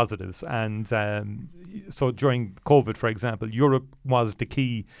identifying the positives. And so during COVID, for example, Europe was the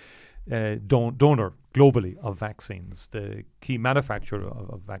key donor globally of vaccines, the key manufacturer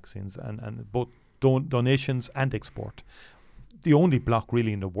of vaccines, and both donations and export. The only bloc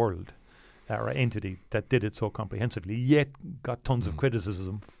really in the world or entity that did it so comprehensively, yet got tons of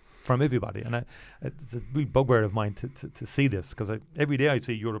criticism from everybody. And it's a real bugbear of mine to see this, because every day I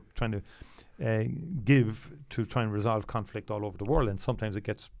see Europe trying to give to try and resolve conflict all over the world, and sometimes it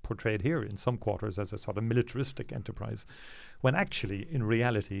gets portrayed here in some quarters as a sort of militaristic enterprise, when actually in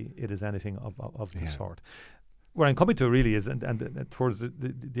reality it is anything of the sort. Where I'm coming to really is, and towards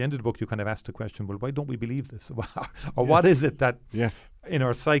the end of the book, you kind of ask the question, well, why don't we believe this? Or what is it that in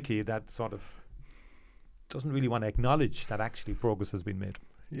our psyche that sort of doesn't really want to acknowledge that actually progress has been made?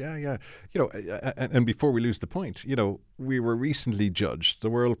 Yeah. And before we lose the point, we were recently judged. The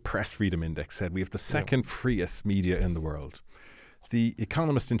World Press Freedom Index said we have the second freest media in the world. The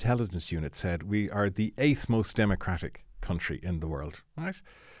Economist Intelligence Unit said we are the 8th most democratic country in the world, right?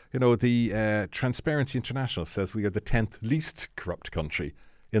 The Transparency International says we are the 10th least corrupt country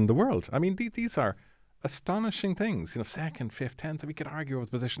in the world. I mean, these are astonishing things. Second, fifth, 10th, we could argue over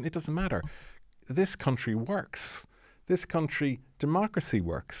the position. It doesn't matter. This country works. This country, democracy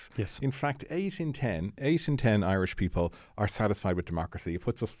works. Yes. In fact, 8 in 10 Irish people are satisfied with democracy. It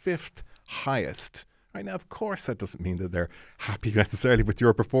puts us 5th highest. Right now, of course, that doesn't mean that they're happy necessarily with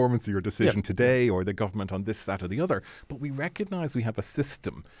your performance or your decision today or the government on this, that or the other. But we recognise we have a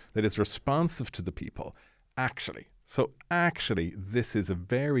system that is responsive to the people, actually. So actually, this is a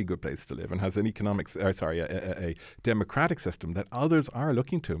very good place to live and has an a democratic system that others are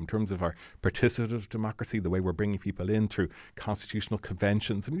looking to in terms of our participative democracy, the way we're bringing people in through constitutional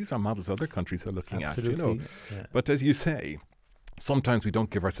conventions. I mean, these are models other countries are looking at. Yeah. But as you say, sometimes we don't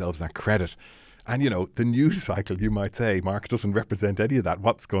give ourselves that credit. And, the news cycle, you might say, Mark, doesn't represent any of that.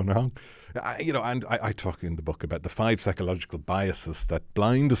 What's going on? And I talk in the book about the 5 psychological biases that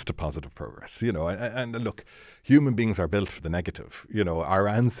blind us to positive progress, and look, human beings are built for the negative. Our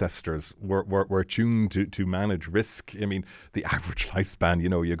ancestors were tuned to manage risk. I mean, the average lifespan,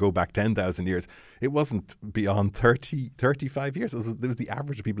 you go back 10,000 years, it wasn't beyond 35 years. It was the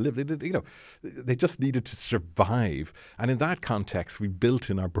average of people lived. They just needed to survive. And in that context, we built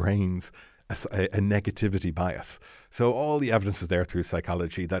in our brains a negativity bias. So all the evidence is there through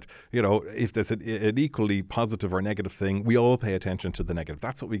psychology that, if there's an equally positive or negative thing, we all pay attention to the negative.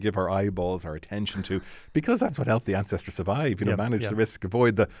 That's what we give our eyeballs, our attention to, because that's what helped the ancestors survive, manage the risk,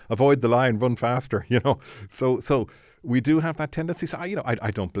 avoid the lion, run faster, So we do have that tendency. So,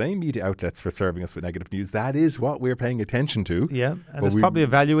 I don't blame media outlets for serving us with negative news. That is what we're paying attention to. Yeah, and there's probably a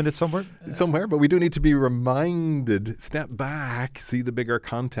value in it somewhere. But we do need to be reminded, step back, see the bigger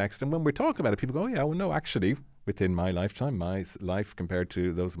context. And when we talk about it, people go, no, actually, within my lifetime, my life compared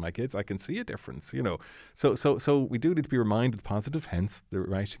to those of my kids, I can see a difference, So we do need to be reminded of the positive, hence the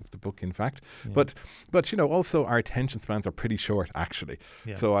writing of the book, in fact. Yeah. But also our attention spans are pretty short, actually.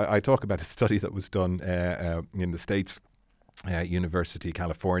 Yeah. So I talk about a study that was done in the States, University,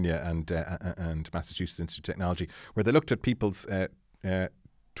 California and Massachusetts Institute of Technology, where they looked at people's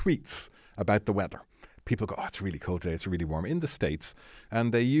tweets about the weather. People go, it's really cold today, it's really warm in the States.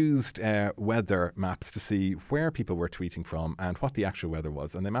 And they used weather maps to see where people were tweeting from and what the actual weather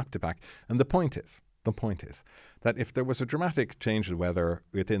was. And they mapped it back. And the point is that if there was a dramatic change in weather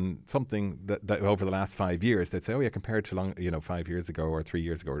within something that over the last 5 years, they'd say, compared to 5 years ago or 3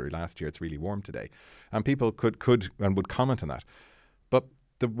 years ago or last year, it's really warm today. And people could and would comment on that. But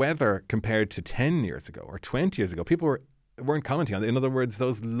the weather compared to 10 years ago or 20 years ago, people weren't commenting on it. In other words,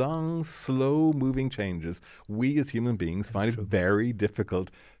 those long, slow-moving changes, we as human beings find it very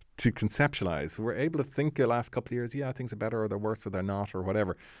difficult to conceptualize. We're able to think the last couple of years, things are better or they're worse or they're not or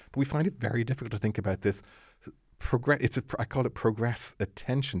whatever. But we find it very difficult to think about this. I call it progress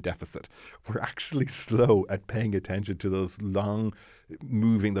attention deficit. We're actually slow at paying attention to those slow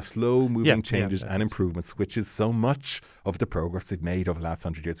moving changes and improvements, which is so much of the progress we've made over the last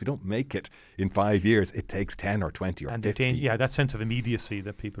 100 years. We don't make it in 5 years. It takes 10 or 20 or 50. That sense of immediacy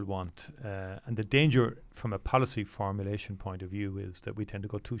that people want. And the danger from a policy formulation point of view is that we tend to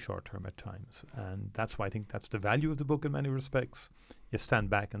go too short-term at times. And that's why I think that's the value of the book in many respects. You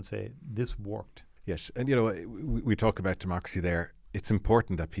stand back and say, this worked. Yes, and we talk about democracy there. It's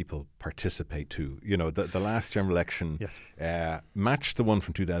important that people participate too. The last general election matched the one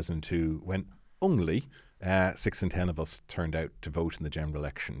from 2002 when only 6 in 10 of us turned out to vote in the general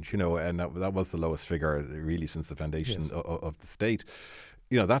election. And that was the lowest figure really since the foundation of the state.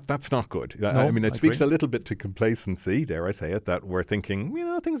 That's not good. No, I mean, it speaks a little bit to complacency, dare I say it, that we're thinking,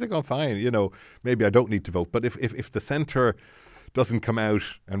 things are going fine. Maybe I don't need to vote. But if the centre doesn't come out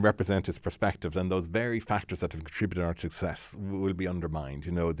and represent its perspective, then those very factors that have contributed to our success will be undermined.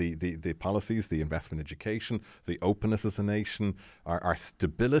 The policies, the investment in education, the openness as a nation, our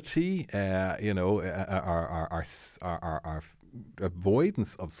stability, our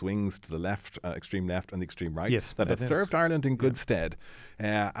avoidance of swings to the left, extreme left and the extreme right, that has served Ireland in good stead.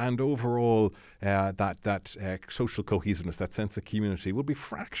 And overall, that social cohesiveness, that sense of community will be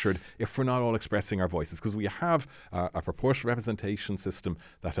fractured if we're not all expressing our voices, because we have a proportional representation system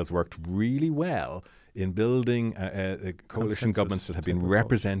that has worked really well in building coalition governments that have been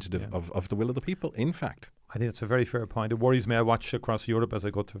representative of the will of the people, in fact. I think it's a very fair point. It worries me. I watch across Europe as I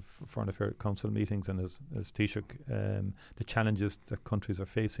go to Foreign Affairs Council meetings and as Taoiseach, the challenges that countries are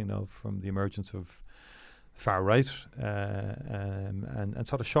facing now from the emergence of far right and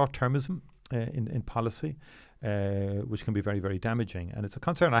sort of short-termism in policy, which can be very, very damaging. And it's a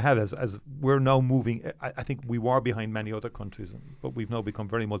concern I have as we're now moving. I think we were behind many other countries, but we've now become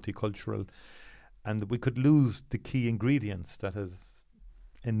very multicultural, and we could lose the key ingredients that has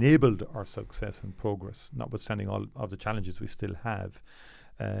enabled our success and progress, notwithstanding all of the challenges we still have.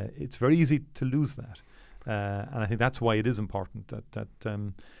 it's very easy to lose that. And I think that's why it is important that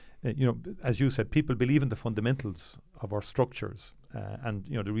as you said, people believe in the fundamentals of our structures, and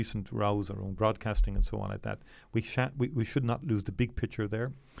the recent rows around broadcasting and so on like that. We should not lose the big picture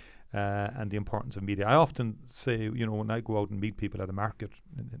there, and the importance of media. I often say, when I go out and meet people at a market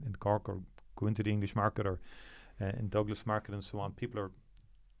in Cork, or go into the English market, or in Douglas Market and so on,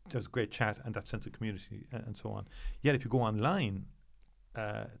 there's great chat and that sense of community and so on. Yet if you go online,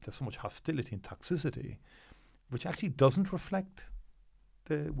 there's so much hostility and toxicity, which actually doesn't reflect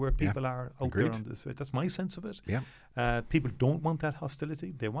where people are out there on this. That's my sense of it. Yeah. People don't want that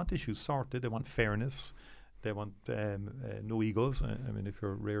hostility. They want issues sorted. They want fairness. They want no egos. I mean, if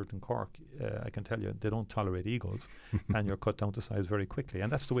you're reared in Cork, I can tell you they don't tolerate egos, and you're cut down to size very quickly.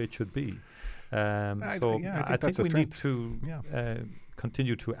 And that's the way it should be. I think we need to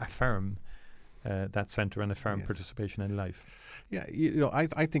continue to affirm that centre and affirm participation in life. Yeah,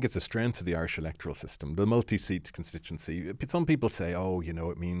 I think it's a strength of the Irish electoral system, the multi-seat constituency. Some people say,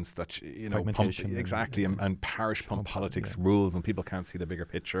 it means that, and parish pump politics rules, and people can't see the bigger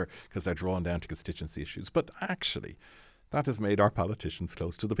picture because they're drawn down to constituency issues. But actually, that has made our politicians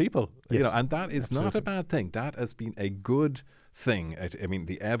close to the people, and that is not a bad thing. That has been a good thing. I mean,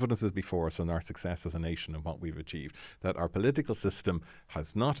 the evidence is before us on our success as a nation and what we've achieved, that our political system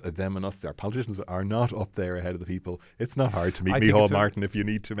has not a them and us. Our politicians are not up there ahead of the people. It's not hard to meet Micheál Martin if you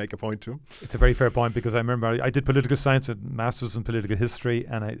need to make a point to him. It's a very fair point, because I remember I did political science, a master's in political history,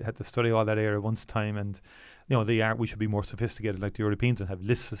 and I had to study all that area once time, and we should be more sophisticated like the Europeans and have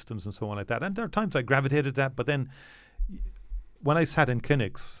list systems and so on like that. And there are times I gravitated that, but then when I sat in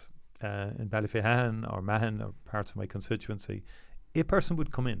clinics in Ballyfehan or Mahon or parts of my constituency, a person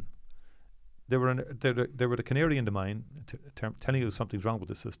would come in. They were the canary in the mine, telling you something's wrong with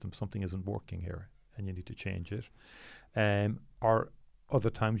the system, something isn't working here, and you need to change it. Or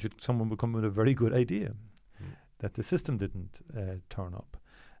other times someone would come with a very good idea that the system didn't turn up.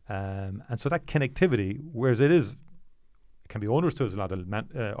 And so that connectivity, whereas it can be onerous to us, a lot of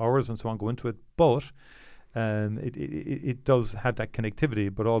hours and so on go into it, but it does have that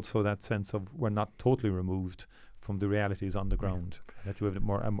connectivity, but also that sense of we're not totally removed from the realities on the ground. That you have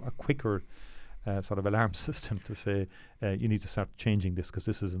a quicker sort of alarm system to say you need to start changing this because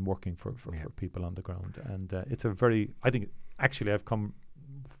this isn't working for people on the ground. And it's I think actually I've come,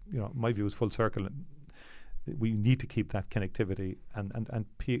 my view is full circle. We need to keep that connectivity, and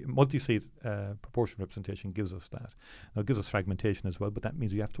multi-seat proportional representation gives us that. Now, it gives us fragmentation as well, but that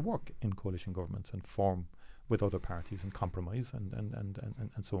means we have to work in coalition governments and form with other parties and compromise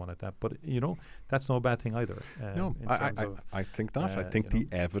and so on like that. But, that's no bad thing either. No, I think not. I think the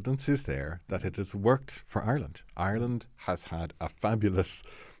evidence is there that it has worked for Ireland. Ireland has had a fabulous...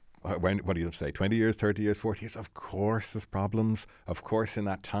 what do you say, 20 years, 30 years, 40 years? Of course there's problems. Of course in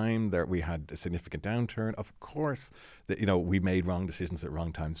that time there we had a significant downturn. Of course that, we made wrong decisions at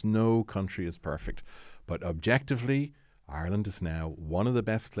wrong times. No country is perfect. But objectively, Ireland is now one of the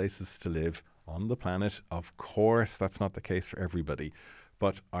best places to live on the planet. Of course that's not the case for everybody.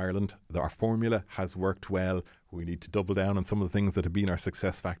 But Ireland, our formula has worked well. We need to double down on some of the things that have been our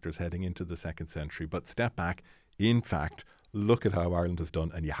success factors heading into the second century. But step back, in fact, look at how Ireland has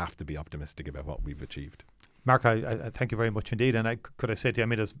done, and you have to be optimistic about what we've achieved. Mark, I thank you very much indeed. And could I say to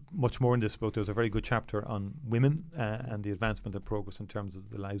you, there's much more in this book. There's a very good chapter on women and the advancement and progress in terms of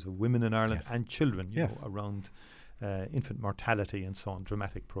the lives of women in Ireland and children, around infant mortality and so on,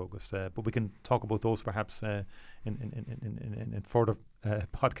 dramatic progress. But we can talk about those perhaps in further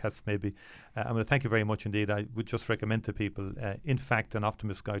podcasts maybe. I'm going to thank you very much indeed. I would just recommend to people, In Fact, An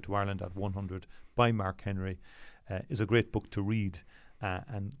Optimist Guide to Ireland at 100 by Mark Henry. Is a great book to read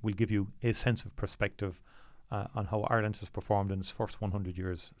and will give you a sense of perspective on how Ireland has performed in its first 100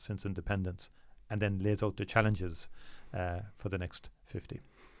 years since independence, and then lays out the challenges for the next 50.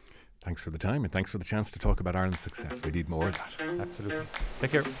 Thanks for the time, and thanks for the chance to talk about Ireland's success. We need more of that. Absolutely.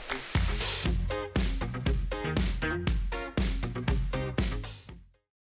 Take care.